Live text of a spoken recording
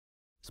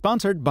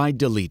Sponsored by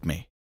Delete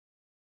Me.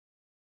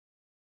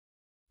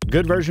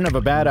 Good version of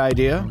a bad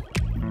idea,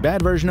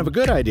 bad version of a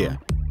good idea,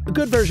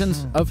 good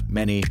versions of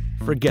many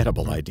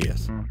forgettable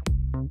ideas.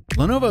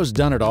 Lenovo's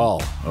done it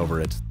all over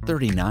its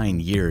 39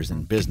 years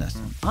in business.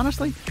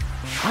 Honestly,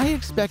 I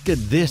expected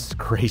this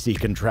crazy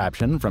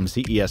contraption from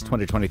CES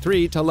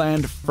 2023 to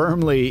land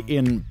firmly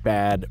in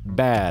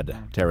bad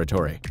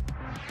territory.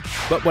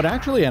 But what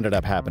actually ended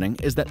up happening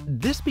is that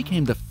this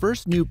became the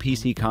first new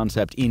PC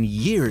concept in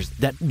years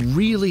that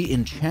really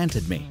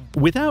enchanted me,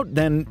 without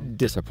then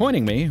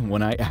disappointing me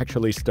when I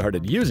actually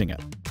started using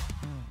it.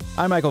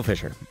 I'm Michael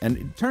Fisher, and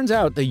it turns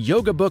out the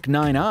Yoga Book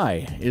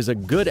 9i is a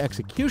good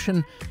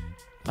execution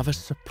of a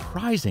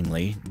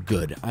surprisingly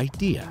good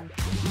idea.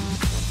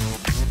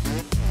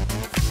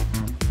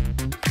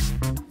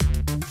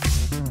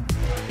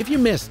 If you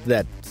missed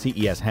that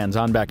CES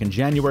hands-on back in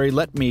January,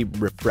 let me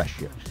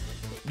refresh you.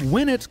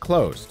 When it's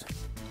closed,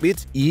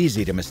 it's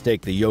easy to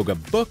mistake the Yoga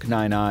Book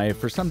 9i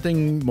for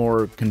something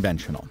more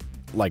conventional,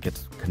 like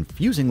its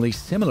confusingly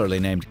similarly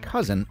named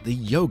cousin, the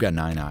Yoga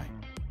 9i.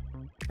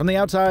 From the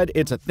outside,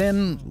 it's a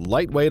thin,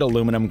 lightweight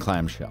aluminum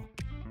clamshell.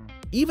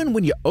 Even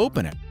when you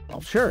open it,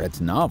 well, sure,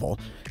 it's novel,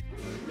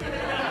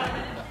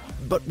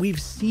 but we've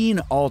seen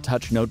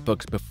all-touch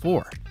notebooks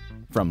before,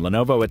 from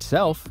Lenovo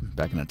itself,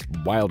 back in its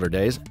wilder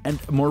days, and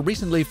more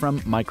recently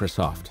from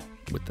Microsoft,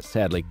 with the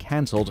sadly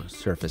canceled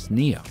Surface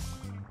Neo.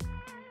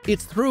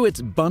 It's through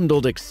its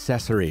bundled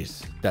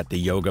accessories that the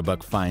Yoga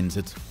Book finds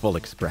its full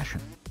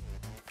expression.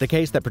 The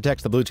case that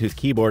protects the Bluetooth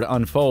keyboard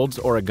unfolds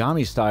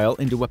origami-style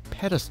into a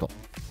pedestal.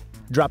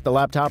 Drop the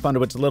laptop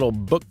onto its little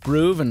book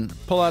groove and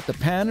pull out the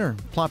pen or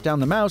plop down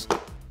the mouse,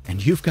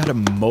 and you've got a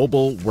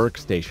mobile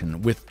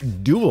workstation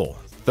with dual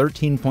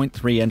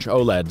 13.3-inch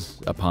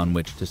OLEDs upon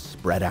which to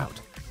spread out.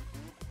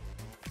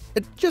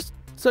 Just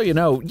so you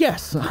know,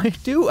 yes, I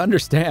do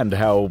understand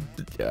how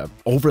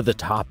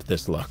over-the-top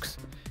this looks.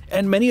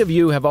 And many of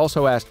you have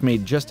also asked me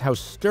just how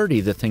sturdy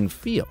the thing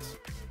feels.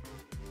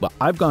 Well,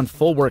 I've gone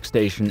full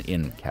workstation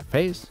in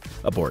cafes,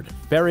 aboard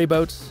ferry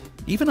boats,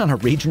 even on a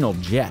regional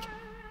jet.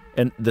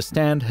 And the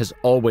stand has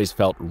always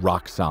felt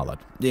rock solid,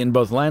 in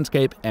both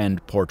landscape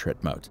and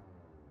portrait modes.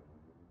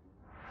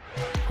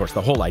 Of course,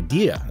 the whole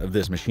idea of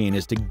this machine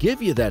is to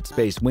give you that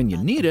space when you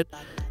need it,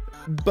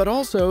 but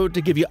also to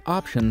give you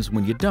options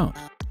when you don't.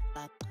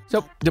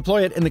 So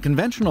deploy it in the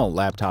conventional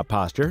laptop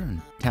posture and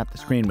tap the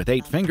screen with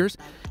 8 fingers,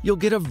 you'll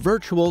get a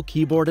virtual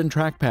keyboard and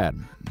trackpad,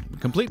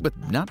 complete with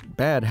not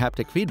bad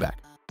haptic feedback.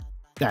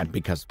 And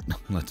because,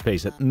 let's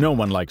face it, no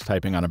one likes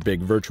typing on a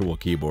big virtual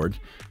keyboard,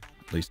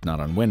 at least not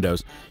on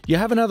Windows, you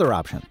have another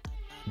option.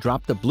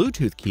 Drop the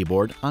Bluetooth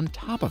keyboard on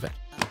top of it.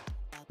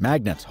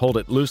 Magnets hold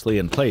it loosely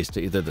in place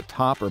to either the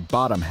top or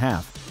bottom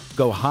half.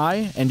 Go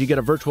high and you get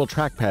a virtual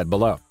trackpad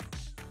below.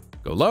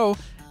 Go low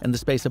and the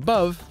space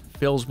above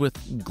fills with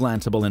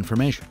glanceable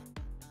information.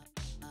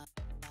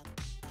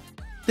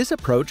 This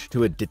approach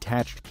to a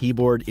detached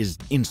keyboard is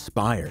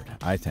inspired,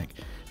 I think.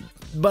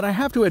 But I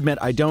have to admit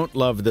I don't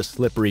love the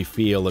slippery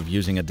feel of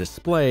using a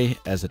display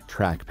as a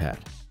trackpad.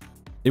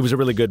 It was a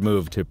really good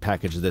move to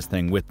package this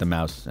thing with the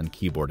mouse and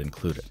keyboard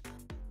included.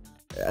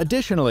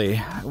 Additionally,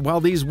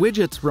 while these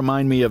widgets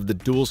remind me of the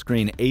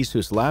dual-screen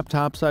Asus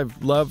laptops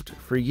I've loved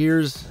for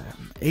years,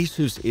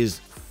 Asus is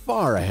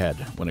far ahead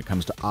when it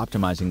comes to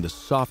optimizing the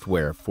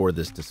software for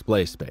this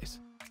display space.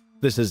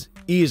 This is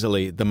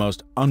easily the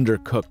most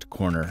undercooked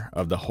corner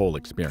of the whole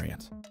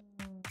experience.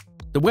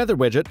 The weather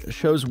widget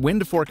shows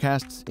wind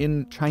forecasts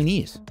in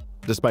Chinese,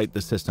 despite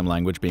the system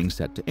language being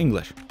set to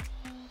English.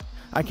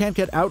 I can't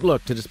get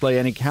Outlook to display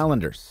any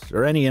calendars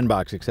or any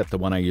inbox except the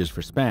one I use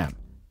for spam.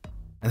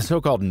 And the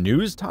so-called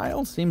news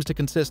tile seems to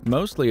consist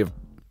mostly of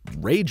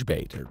rage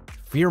bait or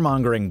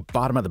fear-mongering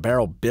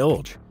bottom-of-the-barrel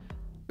bilge.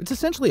 It's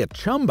essentially a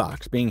chum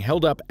box being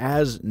held up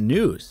as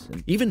news,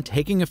 and even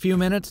taking a few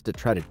minutes to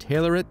try to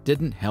tailor it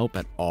didn't help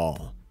at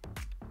all.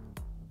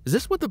 Is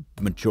this what the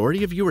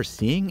majority of you are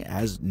seeing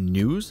as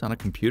news on a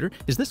computer?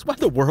 Is this why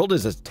the world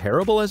is as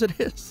terrible as it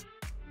is?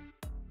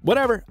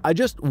 Whatever, I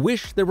just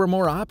wish there were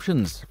more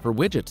options for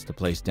widgets to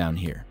place down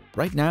here.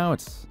 Right now,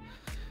 it's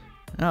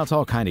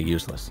all kind of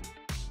useless.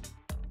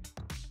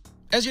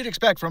 As you'd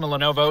expect from a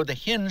Lenovo, the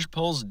hinge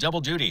pulls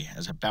double duty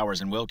as a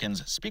Bowers &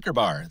 Wilkins speaker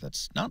bar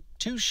that's not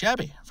too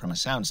shabby from a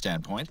sound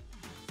standpoint.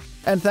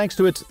 And thanks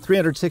to its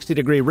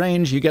 360-degree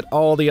range, you get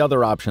all the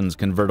other options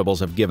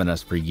convertibles have given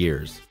us for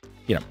years.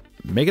 You know,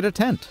 make it a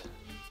tent,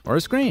 or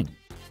a screen,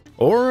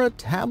 or a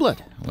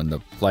tablet when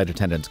the flight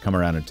attendants come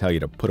around and tell you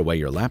to put away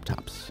your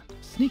laptops.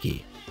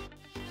 Sneaky.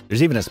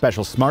 There's even a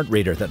special smart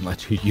reader that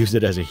lets you use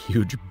it as a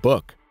huge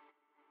book.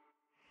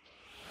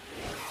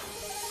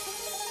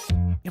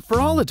 For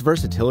all its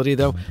versatility,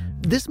 though,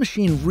 this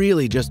machine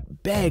really just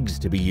begs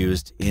to be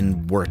used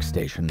in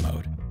workstation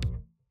mode.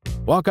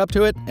 Walk up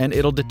to it, and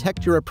it'll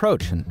detect your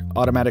approach and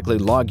automatically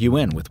log you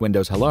in with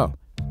Windows Hello.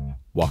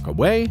 Walk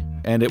away,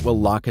 and it will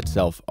lock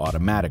itself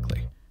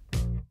automatically.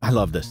 I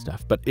love this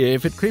stuff, but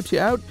if it creeps you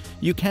out,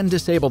 you can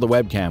disable the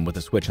webcam with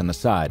a switch on the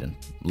side and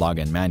log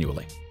in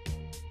manually.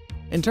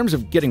 In terms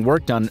of getting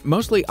work done,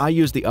 mostly I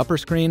use the upper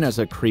screen as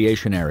a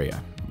creation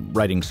area,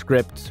 writing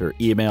scripts or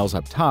emails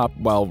up top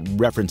while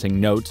referencing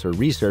notes or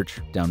research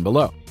down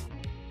below.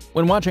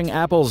 When watching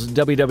Apple's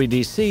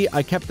WWDC,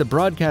 I kept the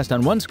broadcast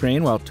on one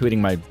screen while tweeting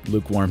my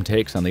lukewarm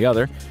takes on the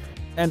other.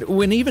 And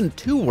when even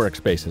 2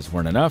 workspaces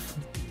weren't enough,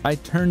 I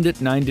turned it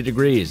 90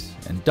 degrees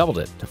and doubled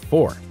it to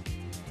 4.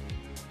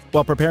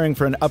 While preparing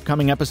for an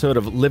upcoming episode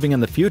of Living in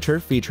the Future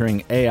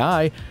featuring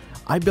AI,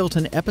 I built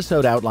an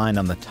episode outline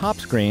on the top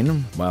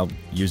screen while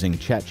using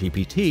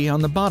ChatGPT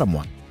on the bottom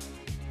one.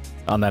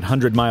 On that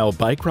 100-mile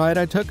bike ride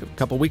I took a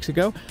couple weeks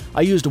ago,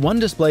 I used one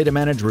display to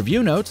manage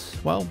review notes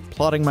while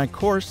plotting my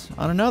course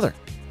on another.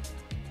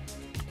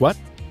 What?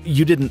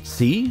 You didn't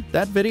see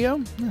that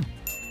video?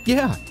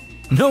 Yeah,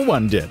 no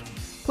one did.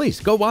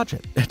 Please go watch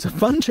it. It's a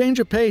fun change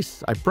of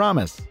pace, I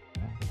promise.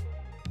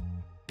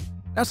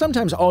 Now,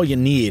 sometimes all you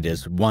need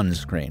is one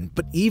screen,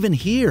 but even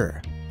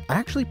here, I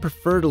actually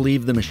prefer to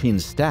leave the machine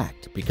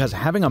stacked because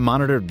having a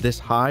monitor this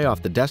high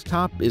off the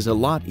desktop is a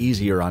lot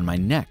easier on my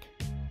neck.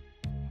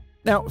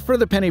 Now, for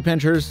the penny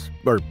pinchers,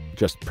 or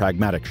just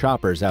pragmatic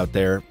shoppers out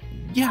there,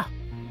 yeah,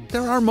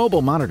 there are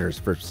mobile monitors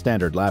for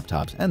standard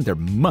laptops, and they're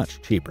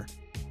much cheaper.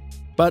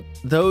 But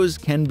those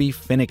can be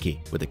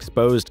finicky with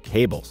exposed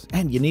cables,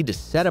 and you need to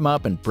set them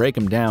up and break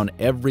them down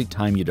every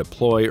time you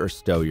deploy or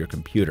stow your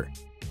computer.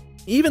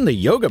 Even the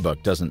Yoga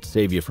Book doesn't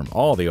save you from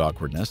all the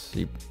awkwardness.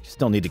 You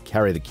still need to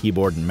carry the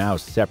keyboard and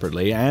mouse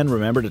separately, and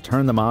remember to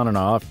turn them on and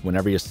off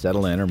whenever you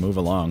settle in or move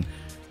along.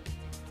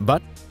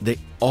 But they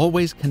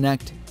always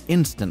connect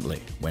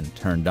instantly when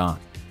turned on.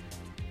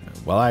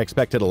 While I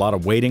expected a lot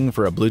of waiting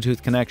for a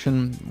Bluetooth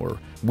connection or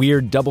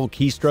weird double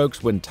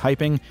keystrokes when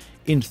typing,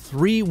 in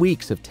 3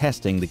 weeks of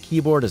testing, the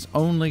keyboard has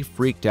only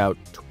freaked out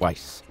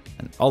twice,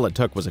 and all it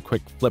took was a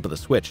quick flip of the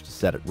switch to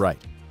set it right.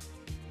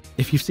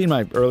 If you've seen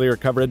my earlier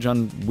coverage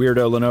on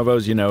weirdo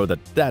Lenovos, you know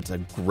that that's a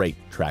great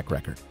track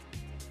record.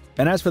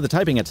 And as for the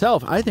typing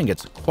itself, I think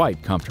it's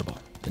quite comfortable,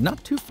 and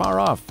not too far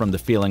off from the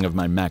feeling of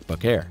my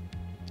MacBook Air.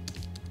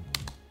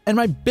 And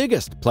my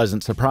biggest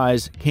pleasant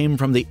surprise came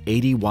from the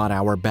 80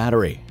 watt-hour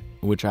battery,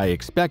 which I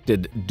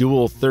expected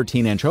dual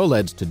 13-inch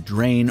OLEDs to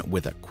drain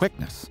with a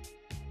quickness.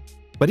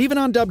 But even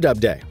on Dub Dub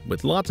Day,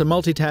 with lots of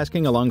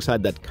multitasking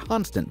alongside that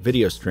constant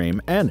video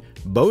stream and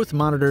both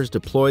monitors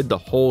deployed the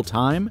whole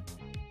time,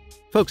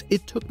 folks,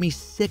 it took me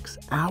 6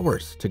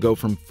 hours to go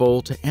from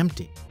full to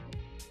empty.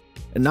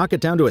 And knock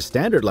it down to a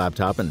standard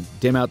laptop and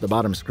dim out the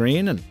bottom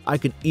screen, and I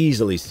could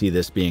easily see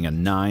this being a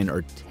 9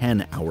 or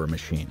 10-hour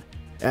machine,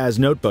 as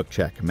Notebook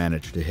Check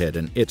managed to hit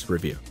in its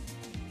review.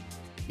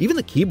 Even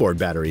the keyboard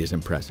battery is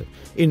impressive.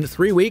 In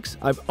 3 weeks,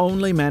 I've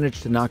only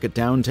managed to knock it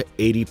down to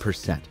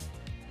 80%.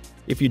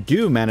 If you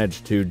do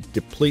manage to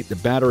deplete the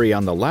battery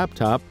on the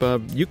laptop,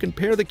 you can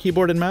pair the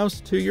keyboard and mouse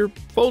to your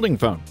folding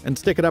phone and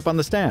stick it up on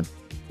the stand.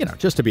 You know,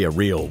 just to be a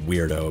real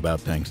weirdo about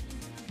things.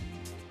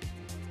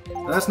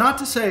 That's not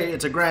to say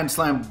it's a grand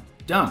slam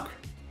dunk,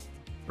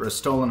 or a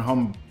stolen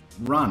home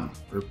run,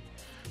 or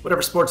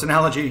whatever sports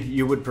analogy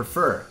you would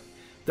prefer.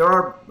 There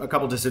are a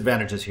couple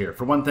disadvantages here.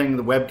 For one thing,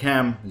 the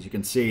webcam, as you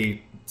can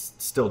see, it's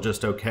still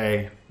just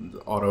okay. The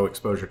auto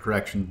exposure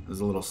correction is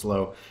a little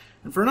slow.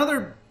 And for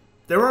another,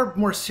 there are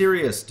more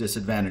serious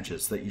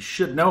disadvantages that you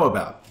should know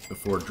about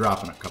before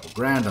dropping a couple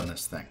grand on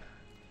this thing.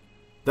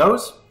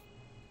 Those,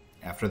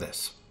 after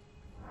this.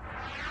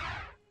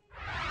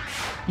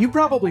 You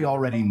probably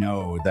already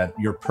know that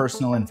your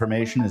personal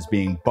information is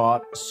being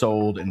bought,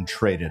 sold, and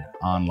traded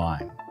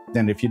online.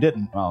 And if you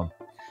didn't, well,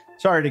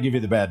 sorry to give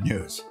you the bad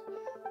news.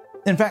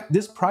 In fact,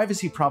 this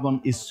privacy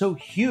problem is so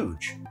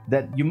huge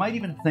that you might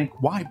even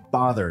think, why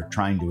bother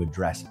trying to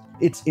address it?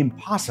 It's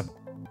impossible.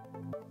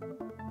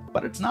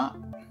 But it's not.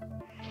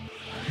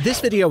 This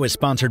video is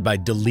sponsored by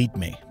Delete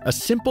Me, a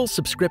simple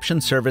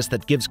subscription service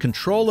that gives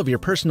control of your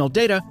personal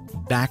data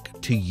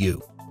back to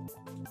you.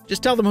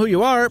 Just tell them who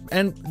you are,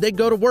 and they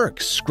go to work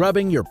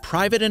scrubbing your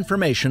private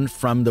information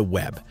from the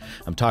web.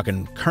 I'm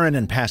talking current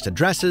and past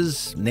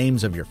addresses,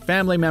 names of your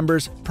family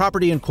members,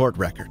 property and court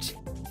records.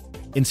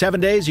 In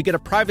 7 days, you get a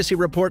privacy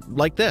report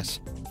like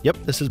this. Yep,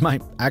 this is my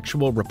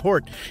actual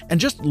report. And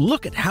just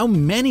look at how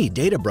many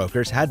data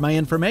brokers had my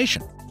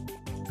information.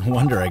 No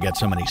wonder I get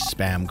so many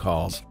spam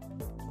calls.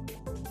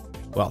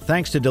 Well,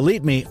 thanks to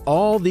Delete Me,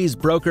 all these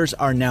brokers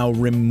are now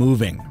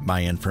removing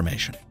my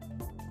information.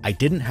 I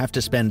didn't have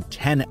to spend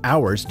 10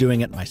 hours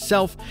doing it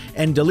myself,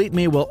 and Delete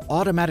Me will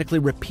automatically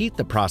repeat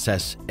the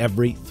process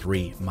every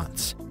 3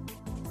 months.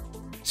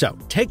 So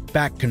take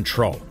back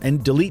control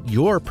and delete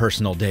your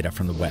personal data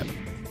from the web.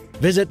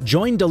 Visit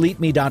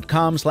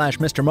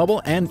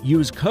joindeleteme.com/MrMobile and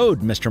use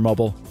code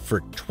MrMobile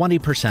for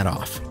 20%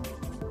 off.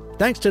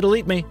 Thanks to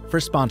Delete Me for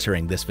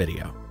sponsoring this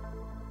video.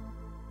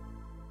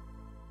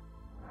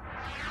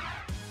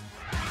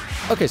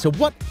 Okay, so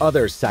what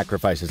other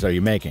sacrifices are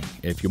you making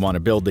if you want to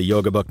build the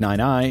Yoga Book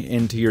 9i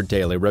into your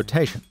daily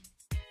rotation?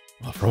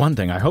 Well, for one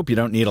thing, I hope you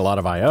don't need a lot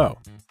of I/O.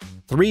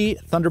 3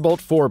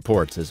 Thunderbolt 4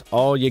 ports is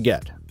all you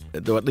get,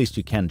 though at least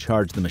you can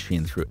charge the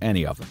machine through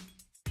any of them.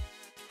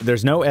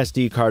 There's no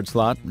SD card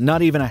slot,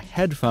 not even a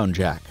headphone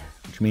jack,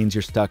 which which means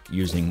you're stuck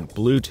using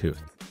Bluetooth.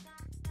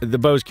 The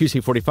Bose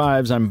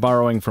QC45s I'm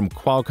borrowing from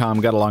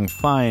Qualcomm got along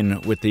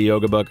fine with the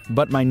Yoga Book,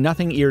 but my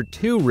Nothing Ear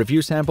 2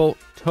 review sample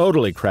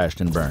totally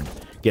crashed and burned,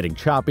 getting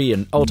choppy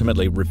and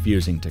ultimately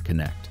refusing to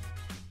connect.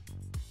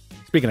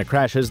 Speaking of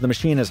crashes, the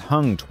machine has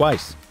hung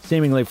twice,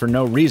 seemingly for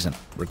no reason,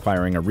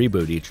 requiring a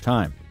reboot each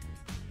time.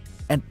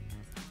 And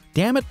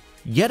damn it,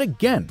 yet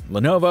again,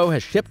 Lenovo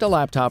has shipped a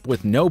laptop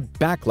with no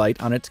backlight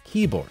on its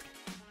keyboard.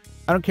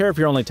 I don't care if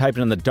you're only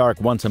typing in the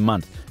dark once a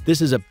month.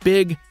 This is a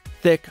big,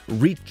 thick,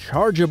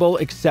 rechargeable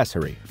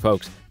accessory,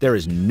 folks. There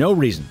is no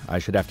reason I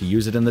should have to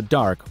use it in the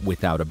dark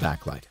without a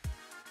backlight.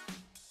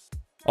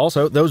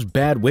 Also, those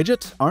bad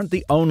widgets aren't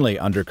the only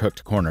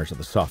undercooked corners of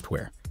the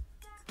software.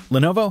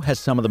 Lenovo has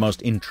some of the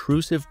most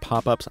intrusive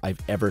pop-ups I've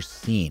ever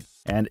seen,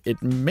 and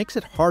it makes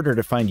it harder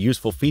to find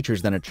useful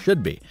features than it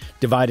should be,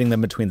 dividing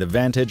them between the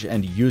Vantage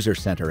and User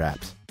Center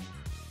apps.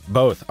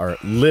 Both are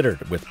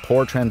littered with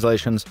poor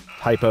translations,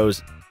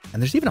 typos,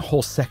 and there's even a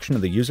whole section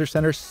of the User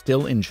Center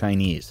still in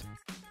Chinese.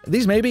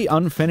 These may be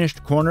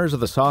unfinished corners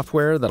of the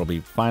software that'll be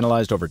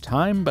finalized over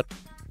time, but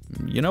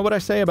you know what I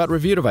say about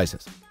review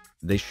devices.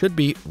 They should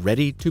be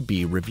ready to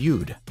be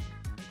reviewed.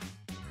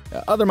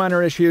 Other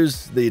minor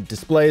issues: the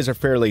displays are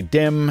fairly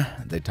dim,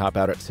 they top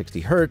out at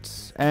 60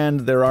 Hz,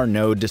 and there are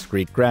no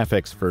discrete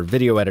graphics for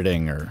video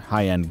editing or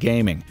high-end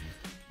gaming.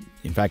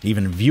 In fact,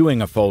 even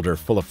viewing a folder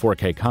full of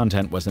 4K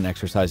content was an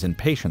exercise in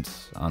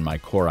patience on my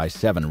Core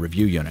i7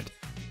 review unit.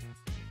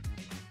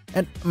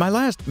 And my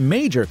last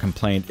major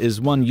complaint is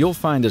one you'll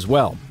find as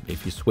well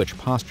if you switch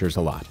postures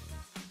a lot.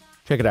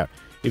 Check it out.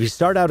 If you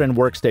start out in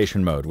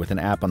workstation mode with an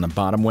app on the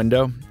bottom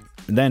window,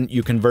 then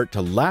you convert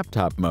to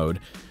laptop mode,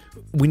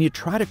 when you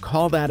try to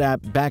call that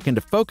app back into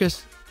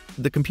focus,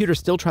 the computer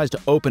still tries to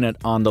open it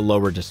on the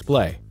lower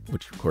display,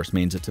 which of course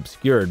means it's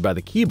obscured by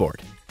the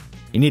keyboard.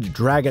 You need to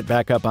drag it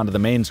back up onto the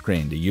main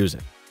screen to use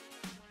it.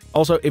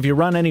 Also, if you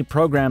run any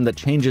program that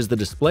changes the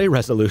display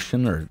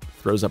resolution or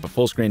throws up a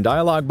full-screen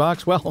dialog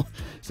box, well,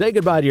 say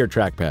goodbye to your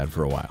trackpad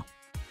for a while.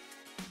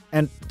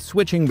 And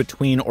switching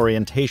between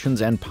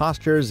orientations and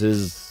postures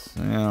is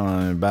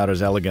about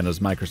as elegant as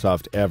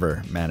Microsoft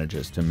ever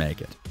manages to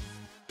make it.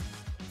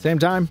 Same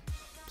time,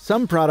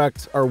 some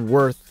products are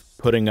worth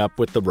putting up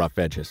with the rough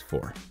edges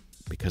for,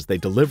 because they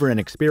deliver an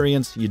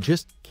experience you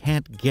just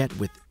can't get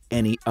with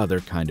any other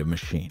kind of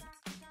machine.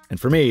 And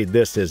for me,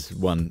 this is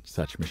one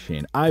such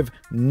machine. I've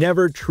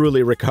never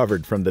truly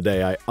recovered from the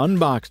day I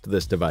unboxed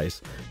this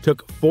device,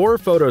 took 4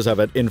 photos of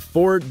it in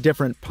 4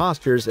 different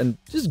postures, and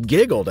just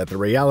giggled at the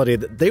reality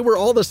that they were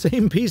all the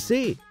same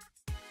PC.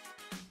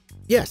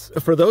 Yes,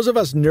 for those of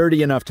us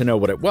nerdy enough to know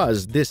what it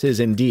was, this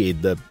is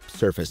indeed the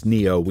Surface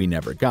Neo we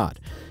never got.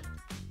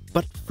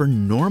 But for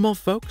normal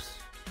folks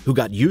who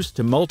got used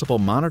to multiple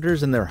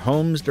monitors in their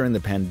homes during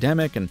the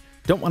pandemic and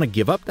don't want to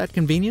give up that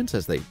convenience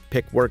as they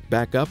pick work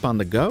back up on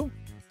the go,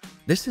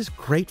 this is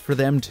great for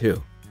them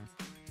too.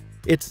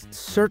 It's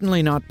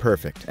certainly not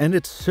perfect, and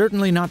it's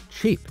certainly not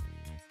cheap,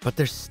 but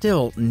there's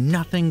still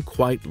nothing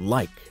quite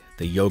like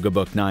the Yoga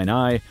Book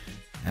 9i,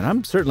 and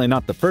I'm certainly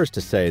not the first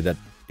to say that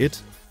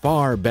it's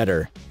far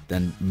better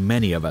than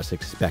many of us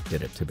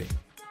expected it to be.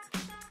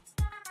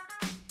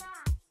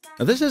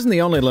 Now, this isn't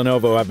the only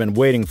Lenovo I've been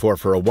waiting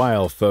for a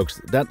while,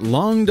 folks. That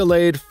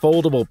long-delayed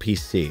foldable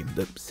PC,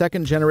 the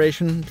 2nd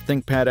generation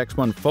ThinkPad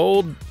X1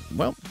 Fold,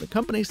 well, the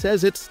company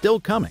says it's still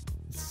coming.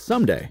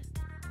 Someday.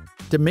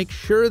 To make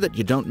sure that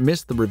you don't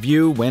miss the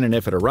review when and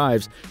if it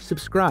arrives,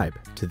 subscribe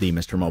to The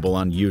Mr. Mobile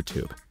on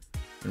YouTube.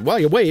 And while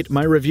you wait,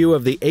 my review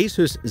of the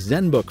Asus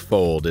ZenBook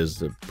Fold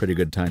is a pretty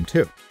good time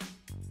too.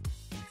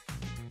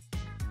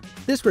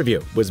 This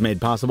review was made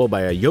possible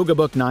by a Yoga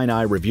Book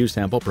 9i review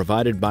sample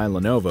provided by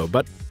Lenovo,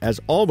 but as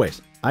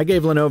always, I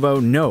gave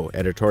Lenovo no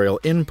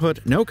editorial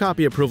input, no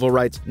copy approval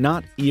rights,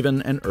 not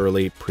even an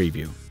early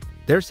preview.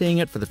 They're seeing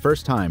it for the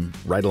first time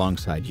right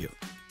alongside you.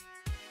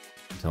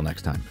 Until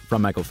next time,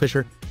 from Michael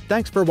Fisher,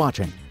 thanks for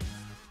watching.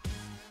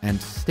 And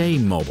stay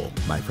mobile,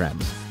 my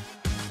friends.